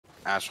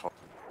asshole.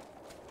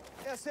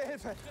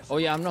 Oh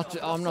yeah, I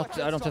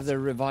don't have the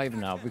revive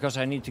now because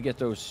I need to get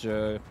those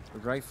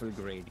rifle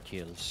grade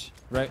kills.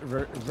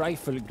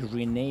 Rifle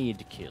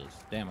grenade kills.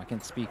 Damn, I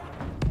can't speak.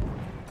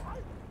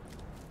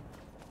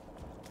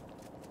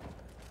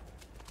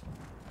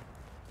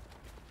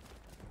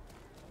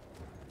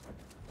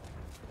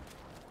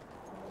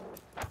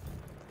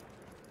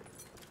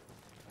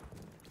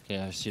 Okay,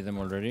 I see them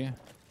already.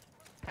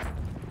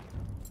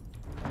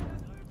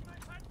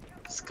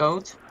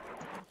 Scout?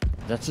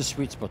 That's a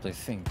sweet spot, I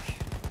think.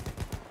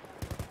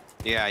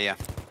 Yeah, yeah.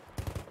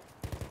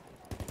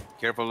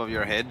 Careful of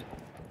your head.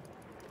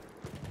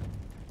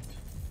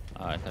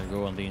 Alright, I'll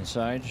go on the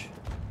inside.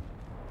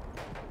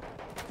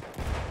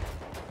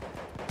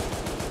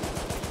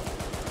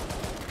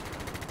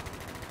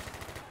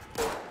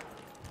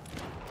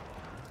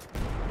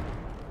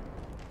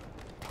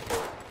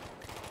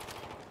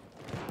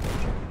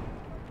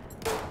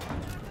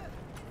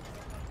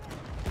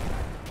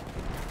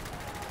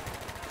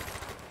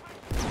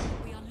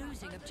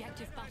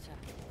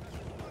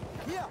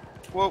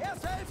 Whoa. Yeah,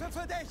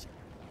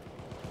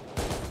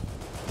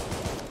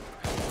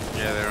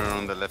 they're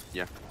on the left,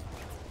 yeah.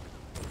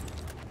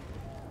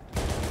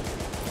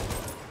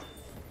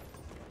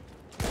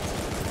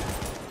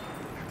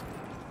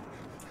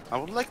 I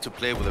would like to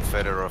play with a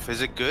Fedorov.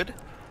 Is it good?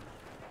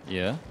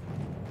 Yeah.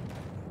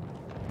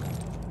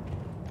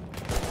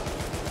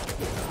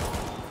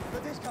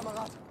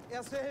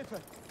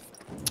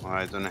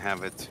 I don't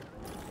have it.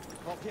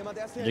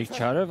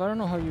 Degtyarev? I don't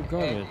know how you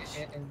got it.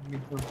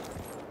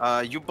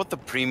 You bought the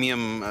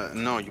premium.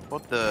 No, you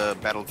bought the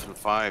Battlefield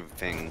 5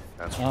 thing.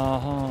 That's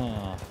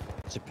Aha.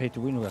 It's a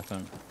pay-to-win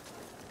weapon.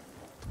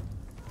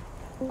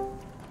 We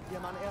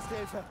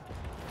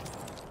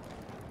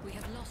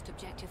have lost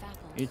objective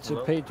Apple. It's a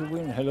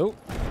pay-to-win. Hello?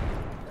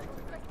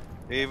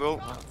 Evil.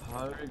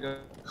 How do you go?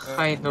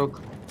 Hi,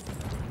 Doc.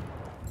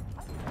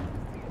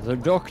 The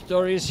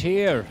doctor is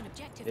here.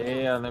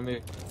 Yeah, let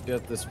me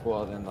get the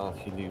squad and I'll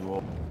heal you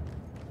up.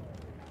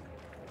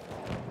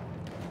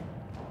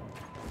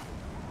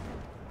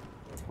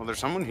 Well, there's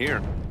someone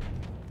here.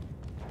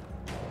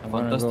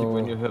 Fantastic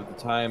when you have the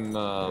time,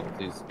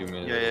 please give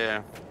me.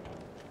 Yeah.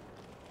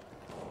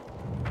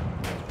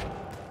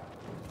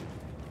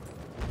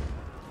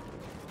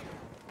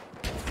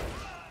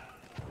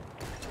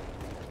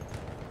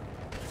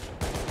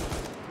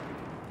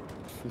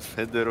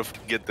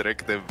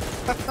 Fedorov-Degtyarev.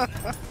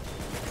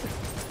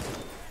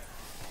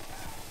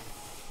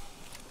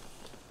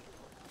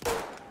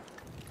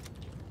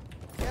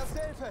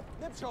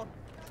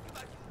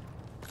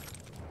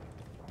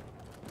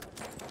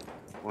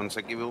 One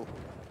sec, Evil.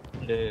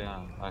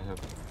 Yeah, I have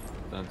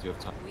plenty of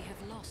time. We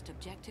have lost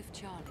objective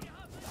Charlie.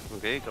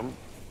 Okay, come.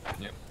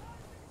 Yep.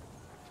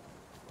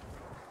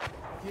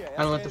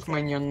 A lot of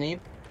money on me.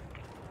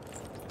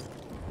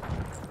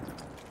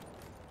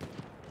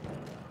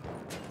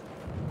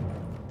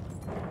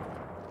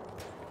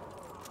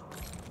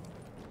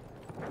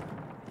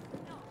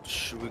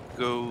 Should we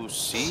go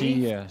C? C,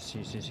 yeah,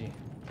 C.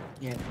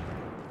 Yeah.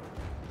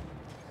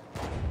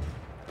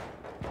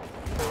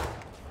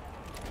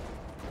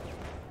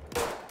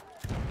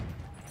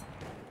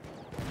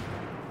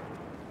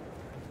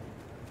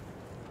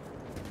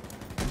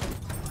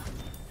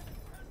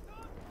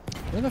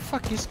 Where the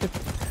fuck is the...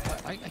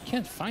 I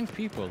can't find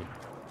people.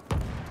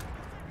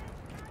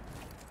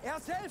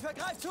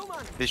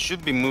 They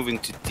should be moving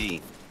to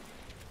D.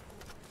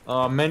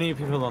 Many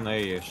people on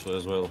A actually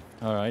as well.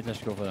 Alright,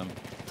 let's go for them.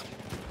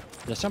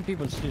 There's some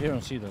people still here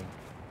on C though.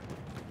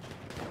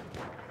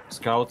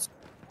 Scouts.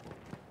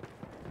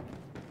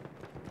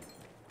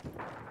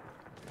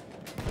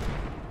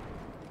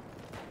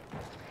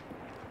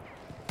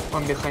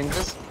 One behind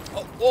us.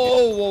 Oh,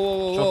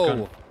 whoa!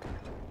 Shotgun.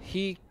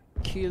 He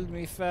killed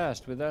me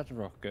fast with that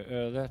rocket.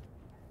 That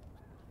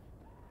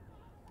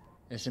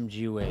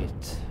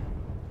SMG-8.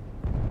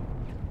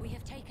 We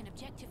have taken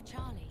objective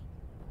Charlie.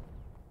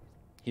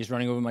 He's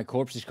running over my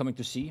corpse. He's coming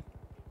to C.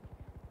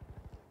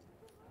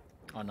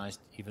 Oh, nice,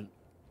 evil.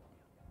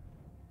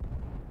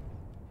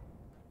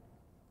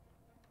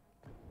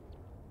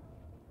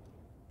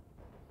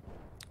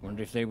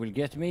 Wonder if they will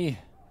get me.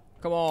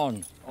 Come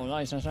on. Oh,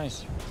 nice.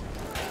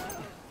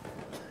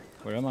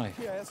 Where am I?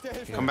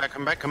 Come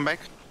back.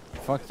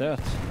 Fuck that.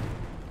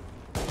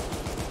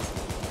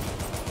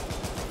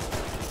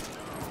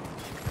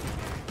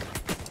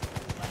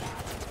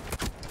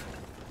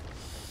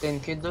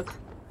 Thank you, Doc.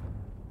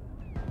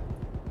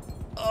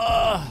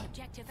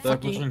 They're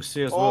pushing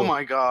C as well. Oh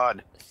my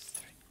god.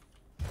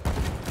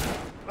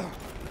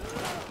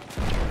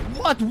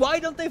 What? Why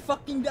don't they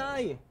fucking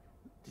die?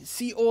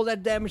 See all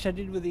that damage I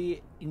did with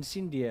the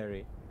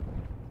incendiary.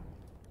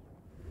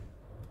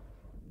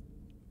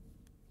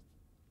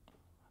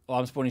 Oh,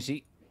 I'm spawning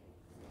C.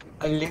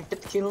 A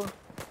limpet kill.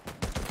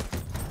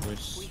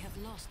 We have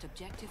lost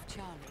objective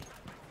Charlie.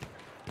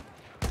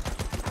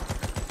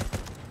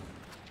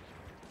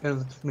 A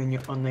lot of money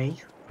on A.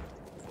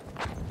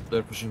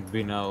 They're pushing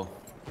B now.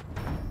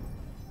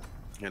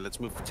 Yeah, let's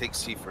move. Take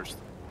C first.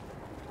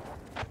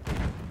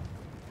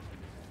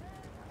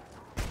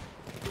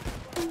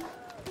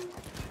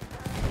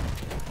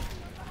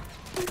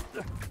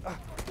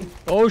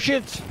 Oh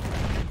shit!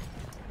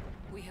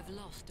 We have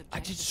lost objective. I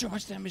did so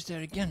much damage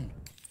there again.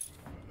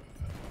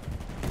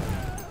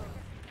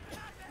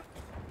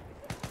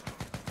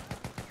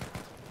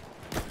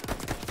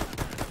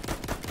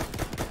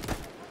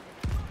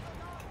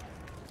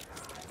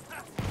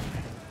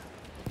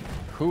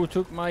 Who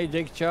took my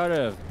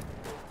Degtyarev?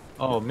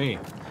 Oh, me.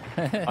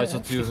 I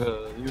thought you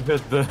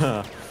hit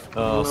the.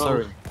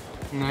 Sorry.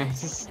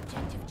 Nice.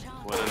 Objective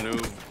Charlie. What a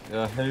noob.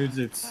 Yeah, use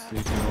it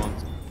if you want.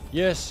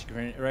 Yes,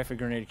 rifle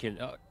grenade kill.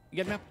 Oh,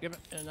 get me up, get me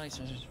up. Nice,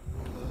 nice, nice.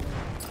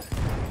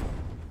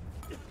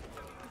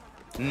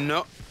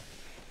 No.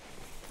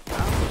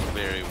 That was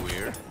very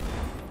weird.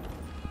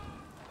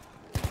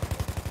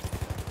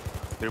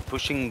 They're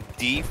pushing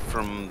D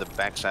from the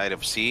backside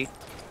of C.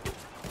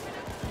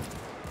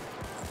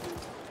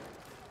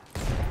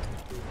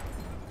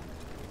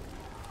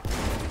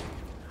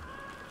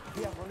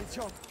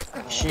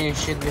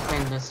 Shit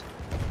behind us.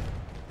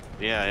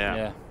 Yeah, yeah.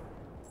 Yeah.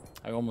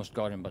 I almost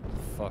got him, but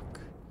fuck.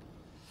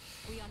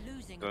 We are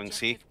losing Going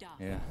C? objective Duff.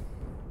 Yeah.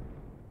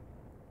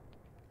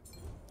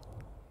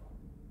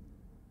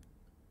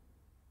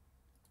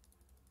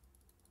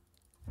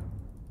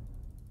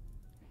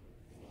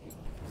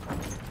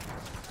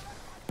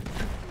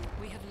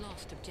 We have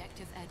lost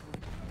objective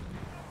Edward.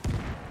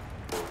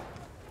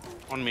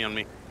 On me, on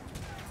me.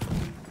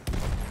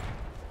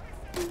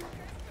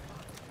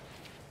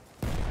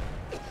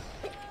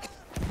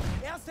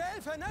 Erste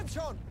Hilfe, nimm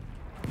schon!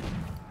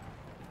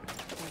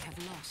 We have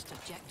lost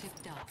objective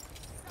Duff.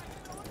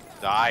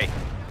 Die.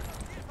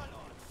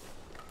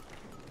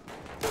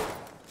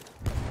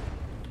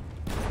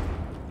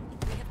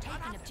 We have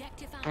taken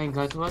objective I Alpha.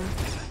 got one.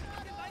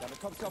 Damit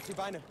kommst du auf die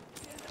Beine.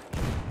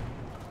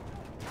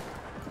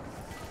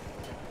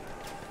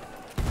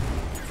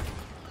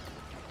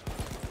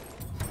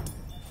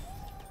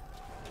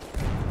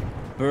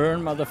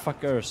 Burn,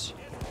 motherfuckers.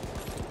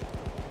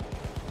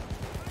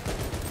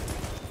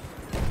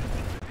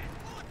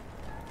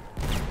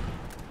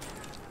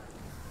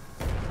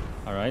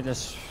 Alright,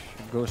 let's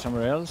go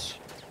somewhere else.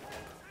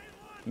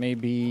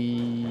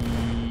 Maybe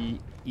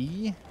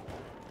E?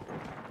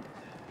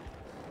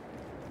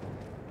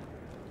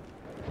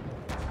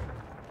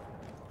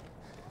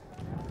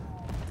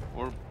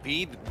 Or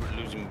B.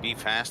 We're losing B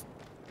fast.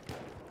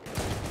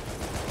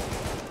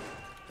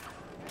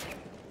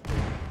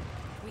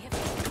 We have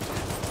taken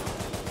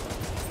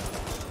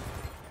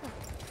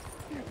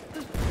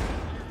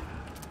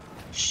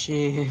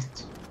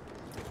Shit.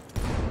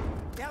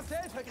 Erste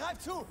Hilfe, greif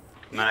zu!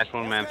 Nice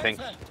one, man.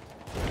 Thanks.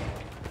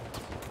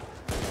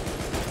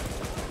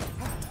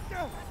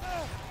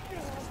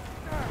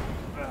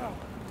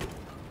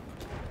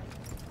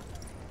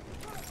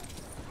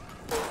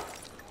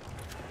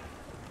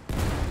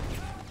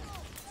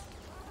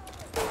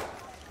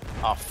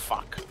 Oh,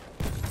 fuck.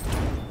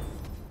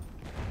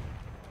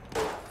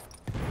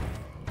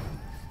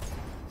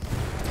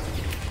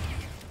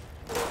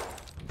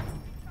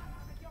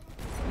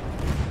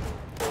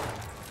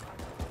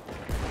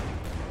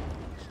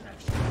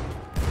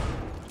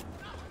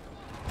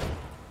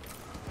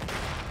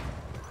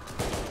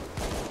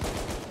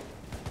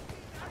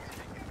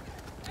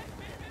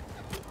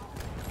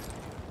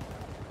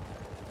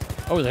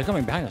 Oh, they're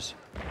coming behind us.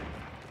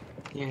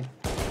 Yeah.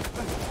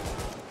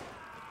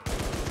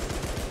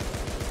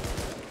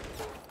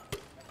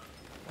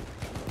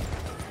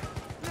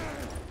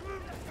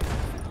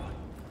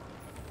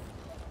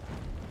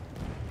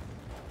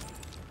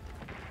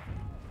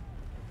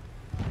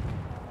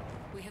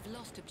 We have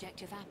lost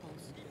objective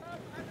apples.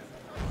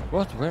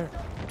 What? Where? We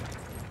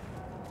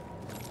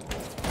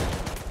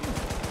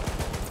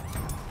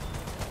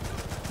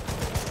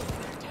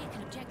have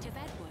taken objective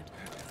Edward.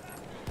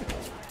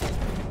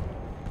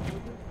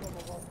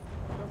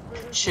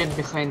 Shit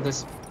behind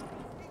us.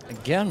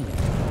 Again?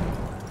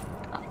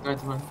 I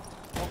got one.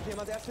 Braucht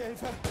jemand Erste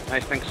Hilfe?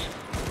 Nice, thanks.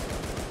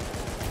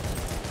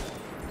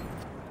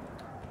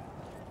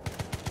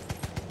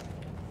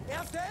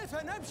 Erste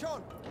Hilfe, nimm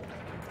schon!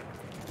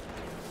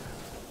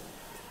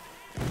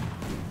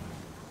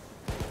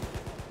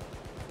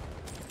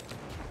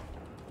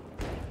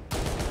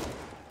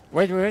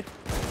 Wait, wait.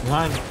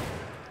 Behind.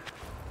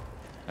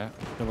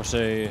 There was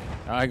a...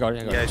 I got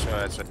it, I got Yeah, it. sure,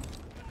 that's it.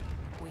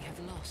 We have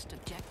lost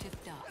objective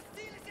Duff.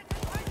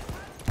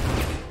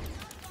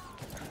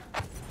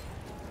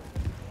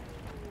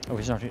 Oh,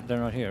 he's not. They're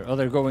not here. Oh,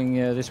 they're going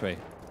this way,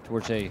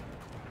 towards A.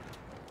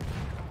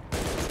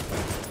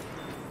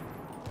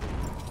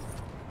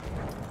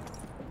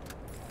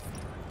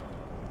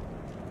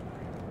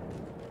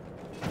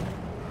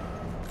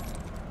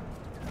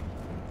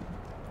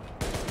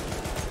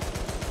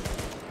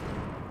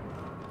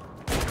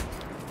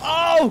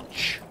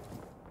 Ouch!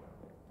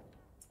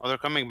 Oh, they're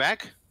coming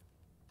back?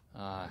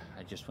 I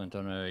just went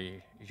on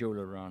a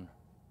YOLO run.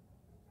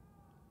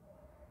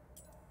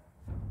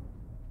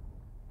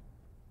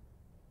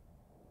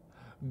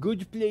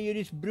 Good player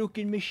is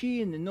broken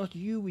machine, not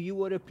you.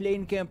 You are a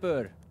plane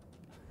camper.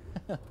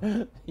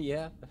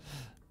 Yeah.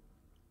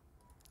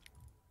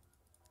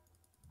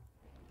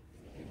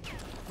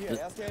 Hier,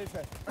 Erste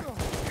Hilfe.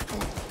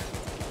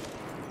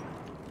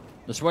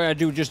 That's why I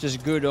do just as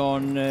good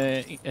on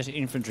as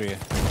infantry.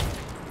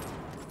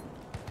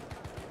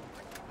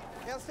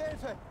 Erste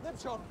Hilfe, nimm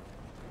schon.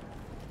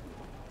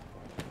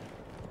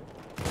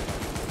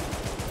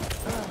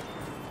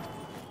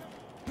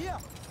 Hier,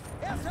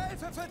 Erste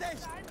Hilfe für dich.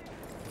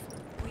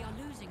 We are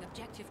losing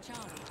objective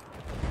Charlie.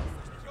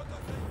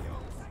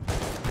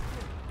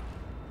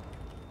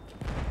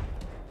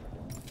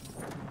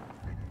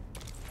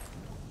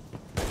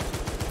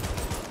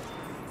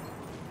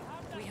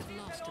 We have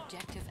lost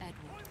objective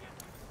Edward.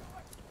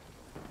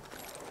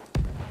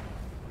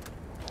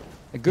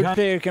 A good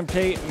player can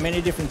play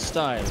many different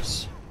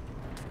styles.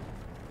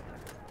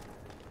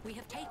 We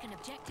have taken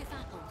objective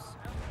apples.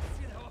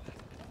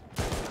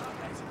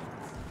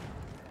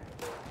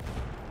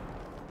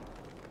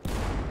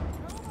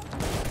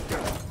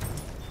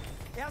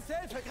 Erste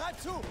Hilfe, greif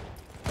zu.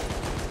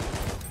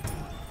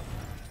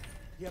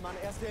 Hier, Mann,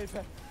 Erste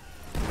Hilfe.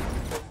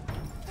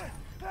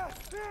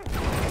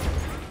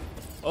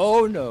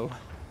 Oh no,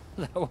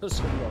 that was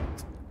a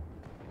lot.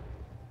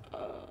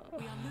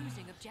 We are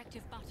losing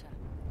objective butter.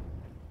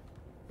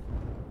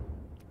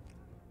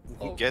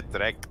 Oh. Get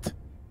wrecked.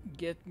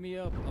 Get me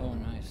up. Oh,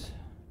 nice.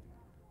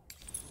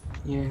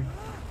 Yeah.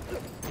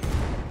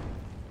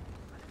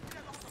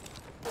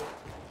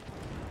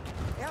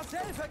 Erste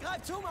Hilfe,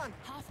 greif zu, Mann.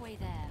 Halfway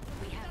there,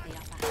 we have the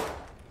upper hand.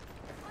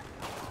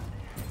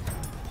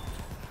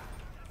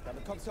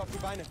 Damit kommst du auf die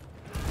Beine.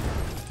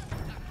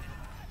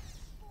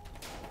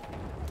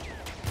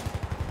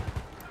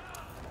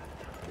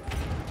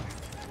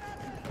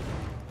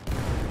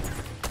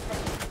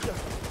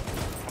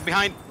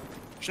 Behind!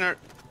 Schnell!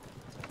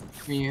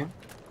 Yeah.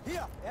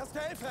 Hier, Erste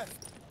Hilfe.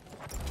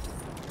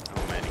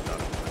 Oh man, he got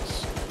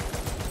us.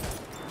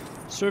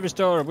 Service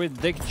tower with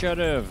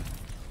Degtyarev.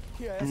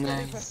 Hier, Erste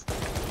Hilfe. Nice.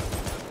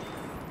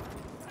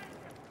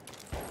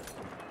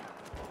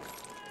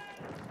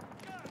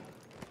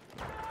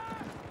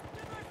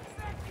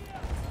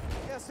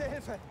 Erste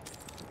Hilfe.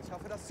 Ich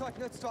hoffe, das Zeug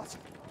nützt was.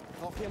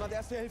 Braucht jemand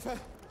Erste Hilfe?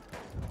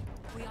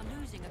 We are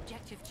losing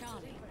objective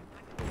Charlie.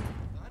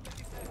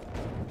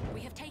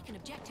 We have taken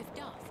objective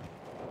Duff.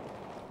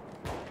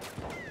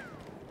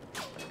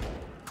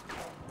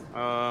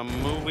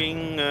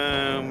 Moving,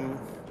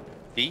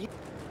 B?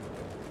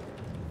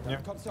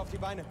 Damit kommst du auf die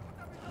Beine.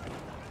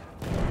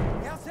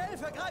 Erste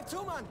Hilfe, greif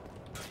zu, Mann.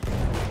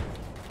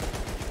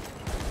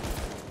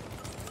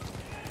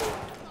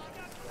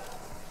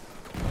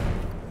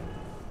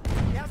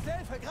 Erste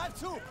Hilfe, greif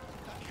zu.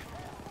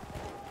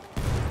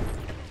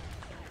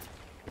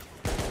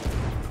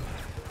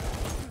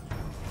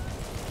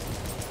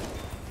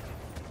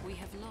 We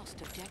have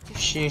lost objective.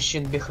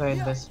 Shit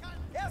behind us.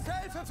 Erste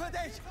Hilfe für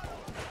dich.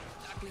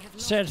 We have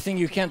lost Sad thing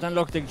you can't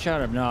unlock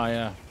Degtyarev. No,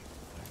 yeah.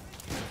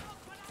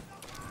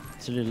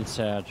 It's a little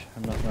sad,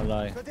 I'm not gonna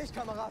lie. Für dich,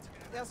 Kamerad.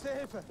 Erste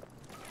Hilfe.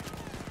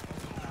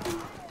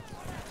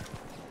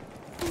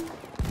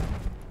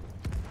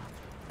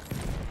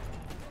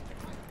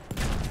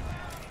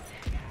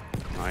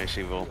 Nice,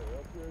 evil.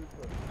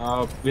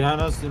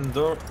 Behind us in the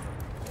door.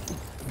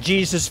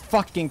 Jesus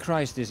fucking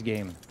Christ, this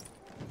game.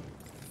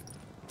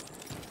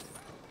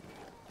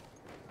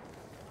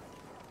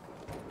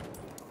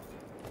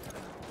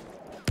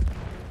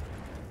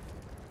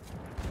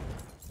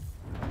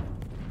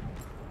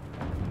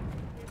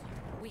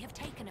 We have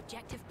taken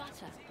objective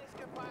butter.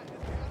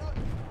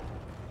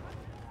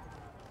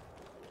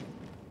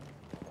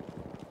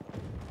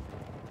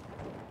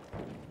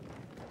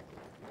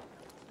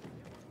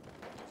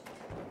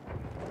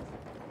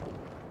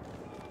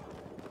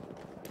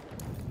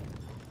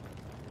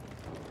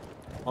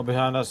 Oh,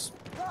 behind us.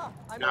 Da,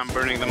 Yeah, I'm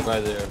burning them.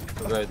 Right there.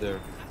 Right there.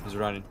 He's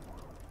running.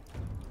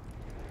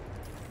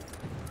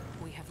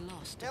 We have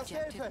lost Erste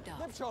Hilfe, objective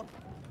nimm Duff. schon.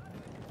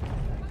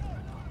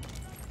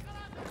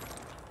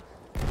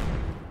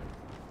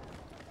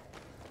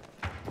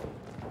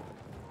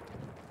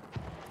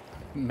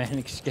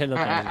 Manic skeleton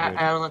is I good.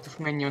 have a lot of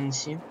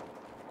minions here.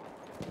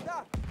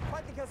 Da,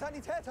 feindlicher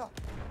Sanitäter.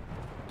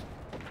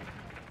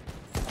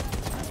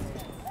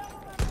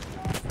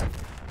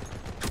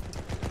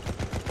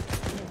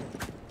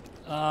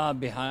 Ah,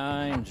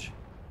 behind.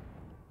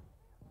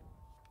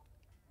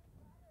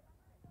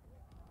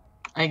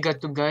 I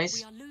got two We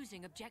guys. are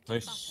losing objective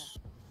Nice.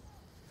 butter.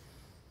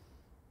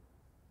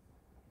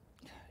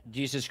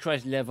 Jesus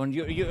Christ, Levon,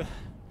 you...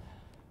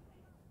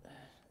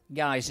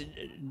 Guys,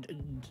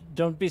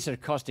 don't be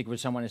sarcastic with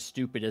someone as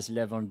stupid as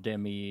Levon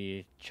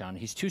Demi-chan.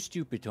 He's too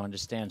stupid to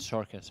understand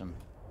sarcasm.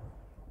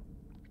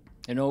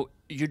 You know,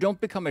 you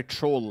don't become a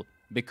troll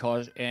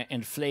because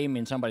and flame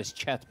in somebody's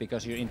chat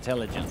because you're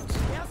intelligent.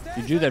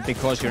 You do that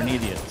because you're an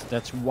idiot.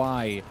 That's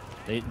why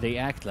they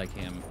act like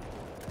him.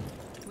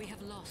 We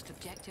have lost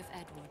objective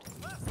Edward.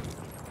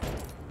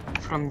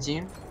 From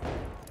D.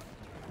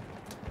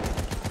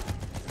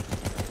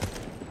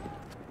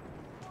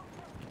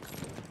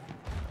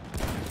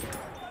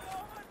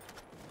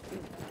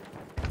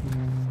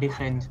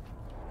 Behind.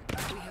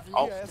 We have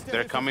Oh, lost.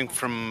 they're coming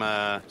from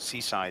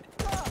seaside.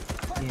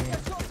 Yeah.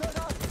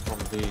 From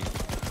the.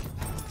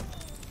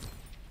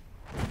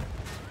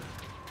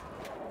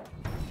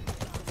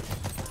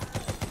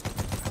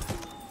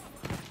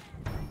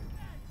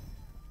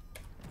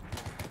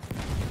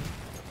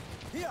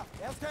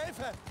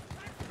 Hilfe!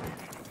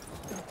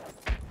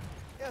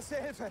 Erste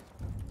Hilfe!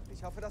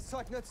 Ich hoffe, das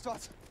Zeug nützt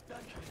was.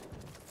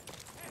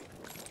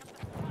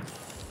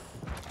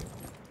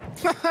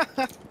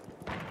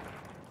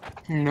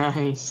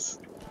 Nice.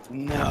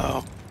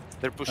 No.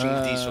 They're pushing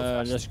D so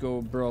fast. Let's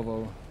go,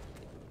 Bravo.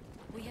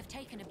 We have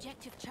taken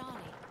objective Charlie.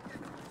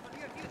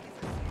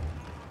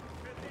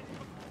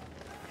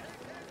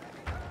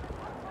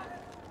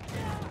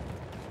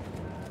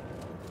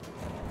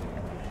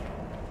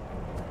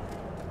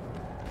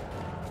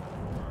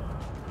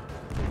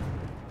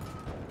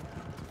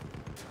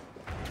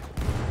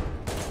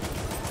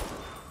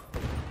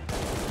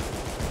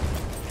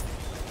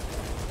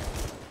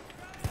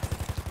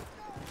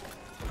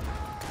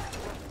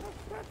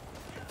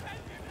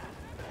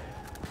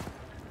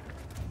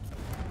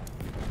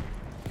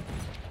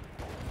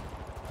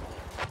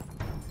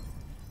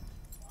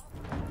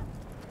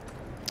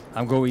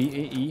 I'm going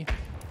E.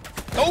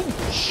 Oh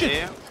shit!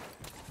 Yeah.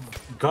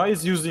 Guy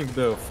is using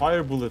the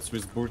fire bullets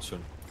with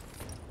Burton.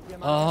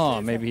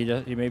 Oh, maybe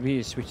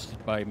he switched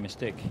it by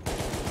mistake.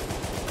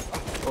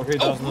 Or he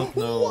does not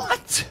know.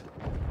 What?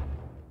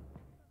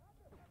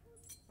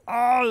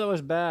 Oh, that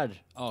was bad.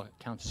 Oh,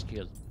 counter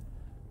skill.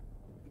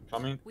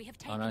 Coming. We have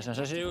Oh, taken nice.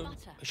 I see you.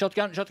 objective butter.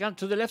 Shotgun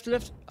to the left,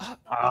 Ah,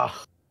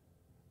 Ah.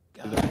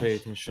 Didn't pay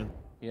attention.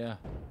 yeah.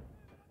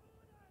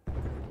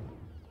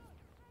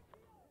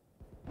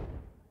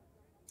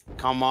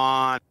 Come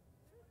on.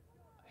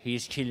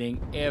 He's killing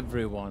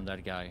everyone,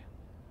 that guy.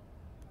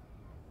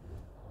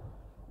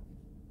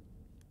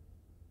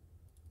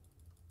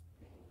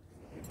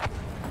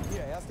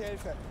 Hier, erste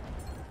Hilfe.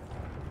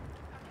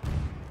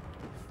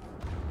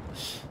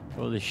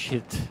 Holy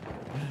shit.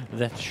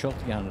 That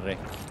shotgun wreck.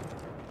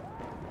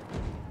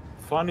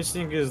 Funny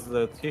thing is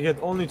that he had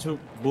only 2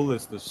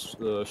 bullets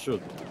to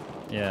shoot.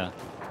 Yeah.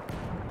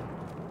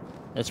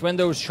 That's when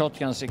those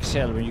shotguns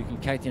excel, when you can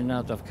kite in and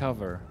out of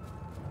cover.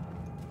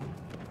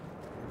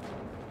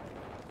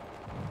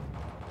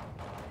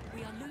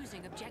 We are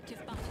losing objective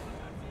butter.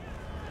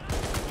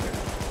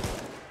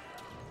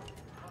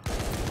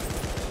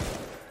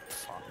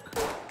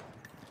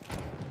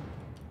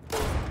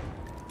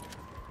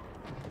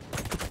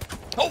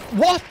 Oh,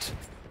 what?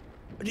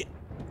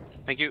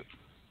 Thank you.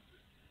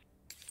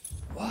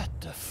 What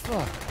the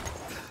fuck?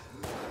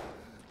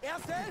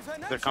 Erste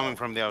Hilfe, They're coming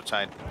from the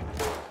outside.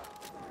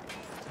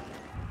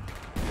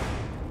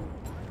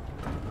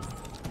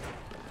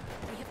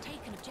 We have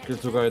taken Kill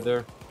objective 2 guy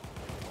there.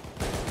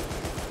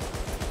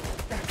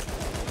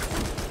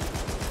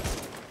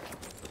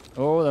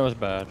 Oh, that was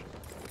bad.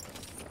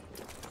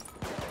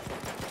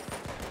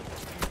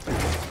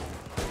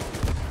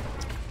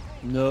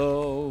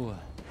 No.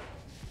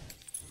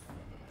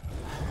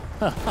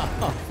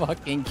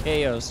 Fucking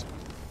chaos.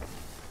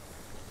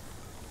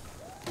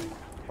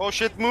 Oh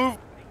shit, move!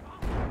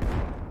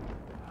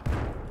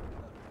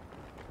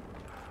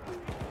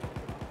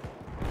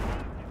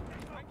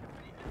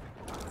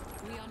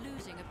 We are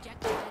losing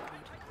objective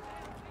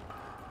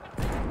Edward.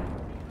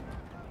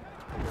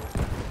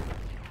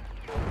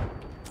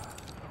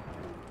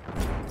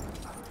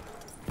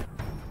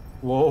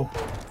 Whoa.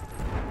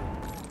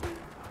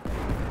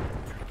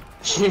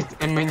 Shit,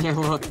 and many a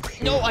lot.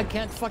 No, I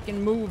can't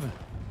fucking move.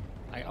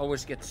 I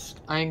always get.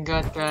 I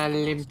got a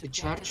limb to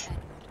charge.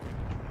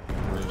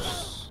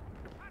 Nice.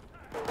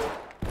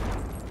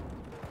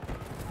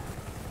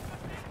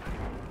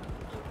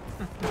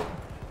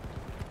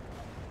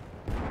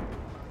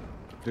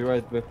 Be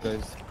right back,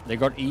 guys. They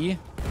got E.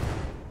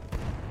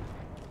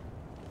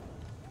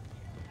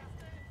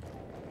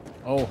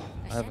 Oh,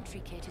 I A have.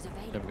 sentry kit is There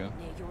we available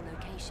go. near your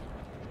location.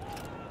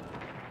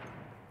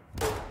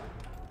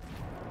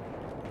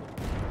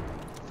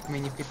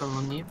 Many people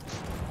on me.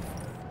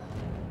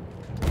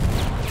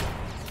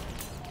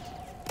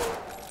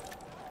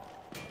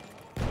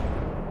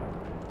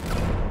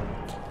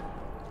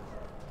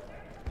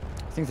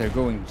 I think they're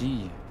going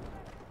D.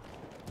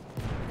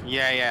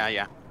 Yeah.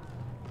 A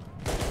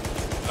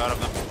lot of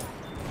them.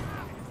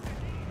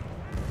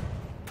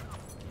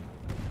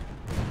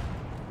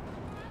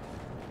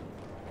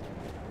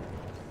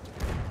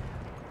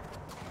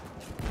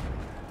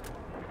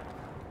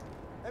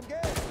 MG!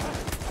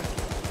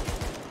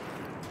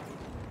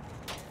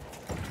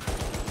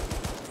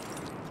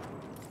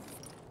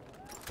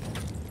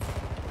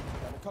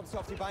 Damit kommst du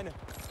auf die Beine.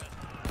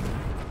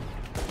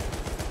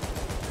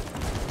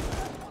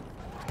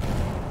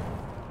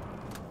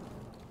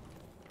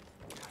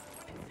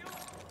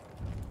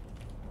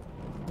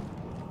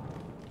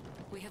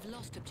 We have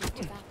lost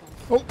objective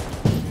apple. Oh,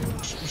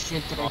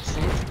 Shit, right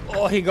side.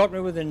 oh, he got me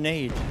with a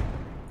nade.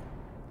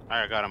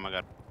 I got him.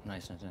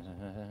 Nice.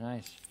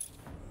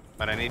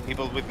 But I need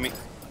people with me.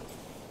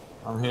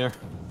 I'm here.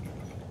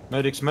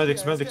 Medics.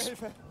 Erste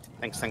Hilfe.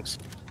 Thanks.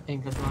 I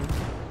got one.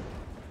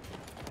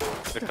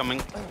 They're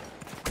coming.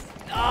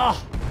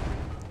 Ah!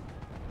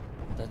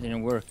 That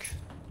didn't work.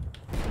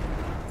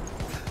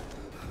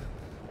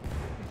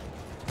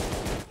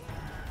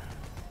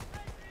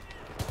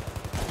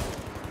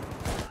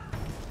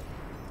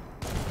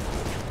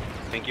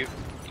 Thank you.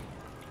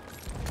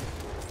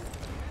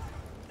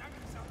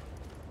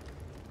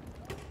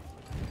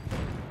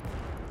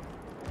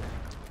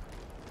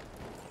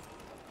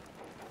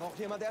 Braucht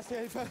jemand Erste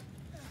Hilfe?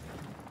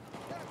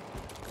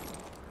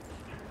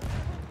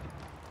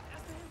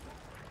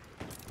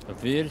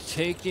 We're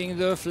taking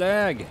the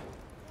flag.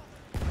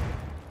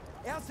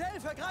 Erste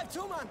Hilfe, greif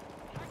zu, Mann!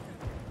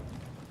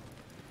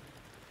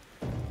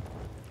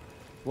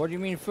 What do you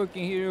mean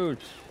fucking heroes?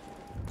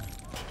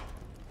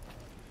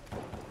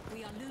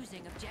 We are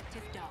losing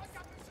objective Duff.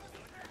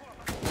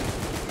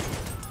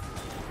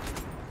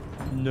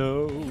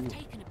 No. We have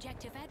taken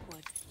objective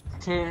Edward.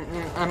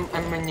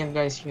 I'm many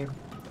guys here.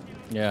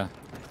 Yeah.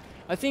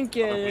 I think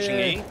pushing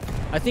A?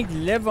 I think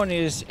Levon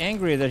is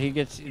angry that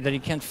he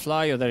can't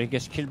fly or that he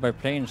gets killed by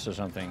planes or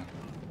something.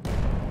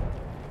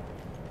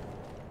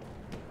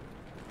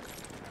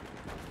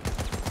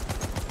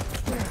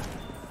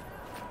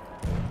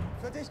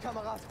 Für dich,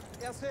 Kamerad.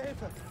 Erste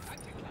Hilfe.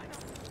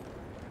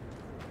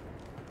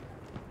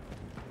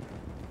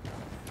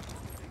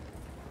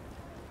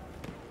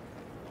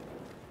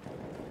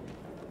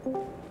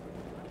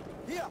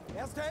 Hier,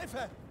 Erste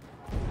Hilfe.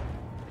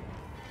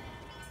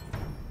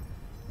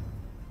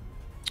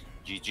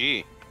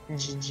 GG.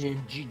 GG.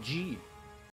 GG.